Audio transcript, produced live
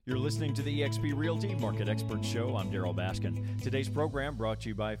You're listening to the eXp Realty Market Experts Show. I'm Darryl Baskin. Today's program brought to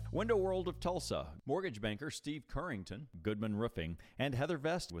you by Window World of Tulsa, mortgage banker Steve Currington, Goodman Roofing, and Heather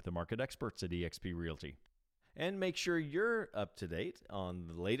Vest with the market experts at eXp Realty. And make sure you're up to date on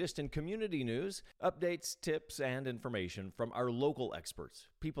the latest in community news, updates, tips, and information from our local experts,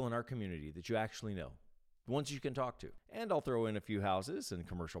 people in our community that you actually know, the ones you can talk to. And I'll throw in a few houses and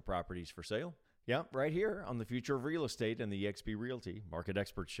commercial properties for sale. Yeah, right here on the Future of Real Estate and the eXp Realty Market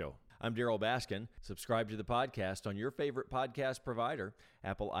Experts Show. I'm Darryl Baskin. Subscribe to the podcast on your favorite podcast provider,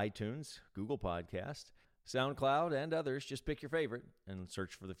 Apple iTunes, Google Podcast, SoundCloud, and others. Just pick your favorite and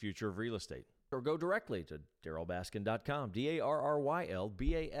search for the Future of Real Estate. Or go directly to darrylbaskin.com,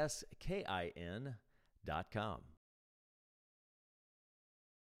 DarrylBaskin.com.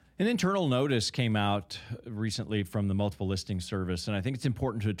 An internal notice came out recently from the Multiple Listing Service, and I think it's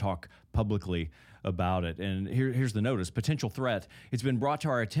important to talk publicly about it. And here's the notice. Potential threat. It's been brought to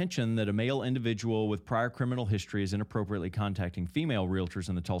our attention that a male individual with prior criminal history is inappropriately contacting female realtors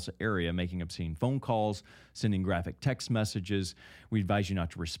in the Tulsa area, making obscene phone calls, sending graphic text messages. We advise you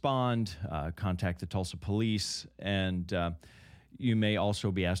not to respond. Contact the Tulsa police, and you may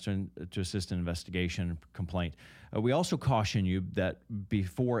also be asked to assist in investigation and complaint. We also caution you that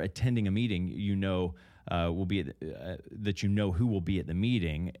before attending a meeting, that you know who will be at the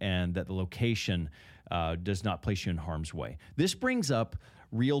meeting, and that the location does not place you in harm's way. This brings up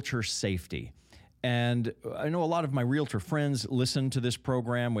realtor safety. And I know a lot of my realtor friends listen to this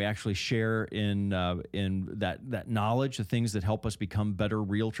program. We actually share in that knowledge, the things that help us become better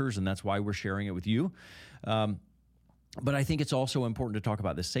realtors, and that's why we're sharing it with you. But I think it's also important to talk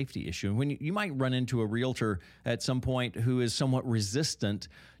about the safety issue. And when you might run into a realtor at some point who is somewhat resistant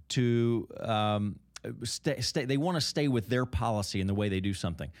to they want to stay with their policy and the way they do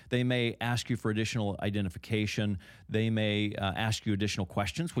something. They may ask you for additional identification. They may ask you additional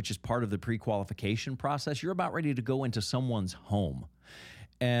questions, which is part of the pre-qualification process. You're about ready to go into someone's home,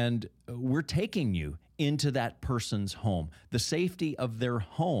 and we're taking you into that person's home. The safety of their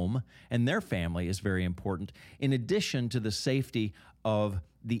home and their family is very important, in addition to the safety of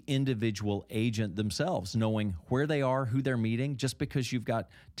the individual agent themselves, knowing where they are, who they're meeting. Just because you've got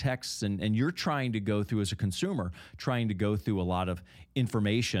texts and you're trying to go through, as a consumer, trying to go through a lot of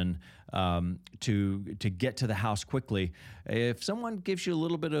information to get to the house quickly, if someone gives you a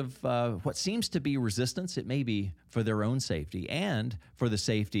little bit of what seems to be resistance, it may be for their own safety and for the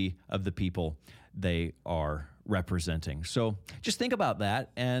safety of the people they are representing. So just think about that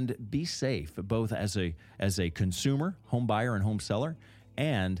and be safe, both as a consumer, home buyer and home seller,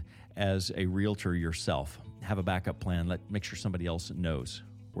 and as a realtor yourself. Have a backup plan. Make sure somebody else knows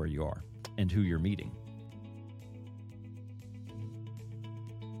where you are and who you're meeting.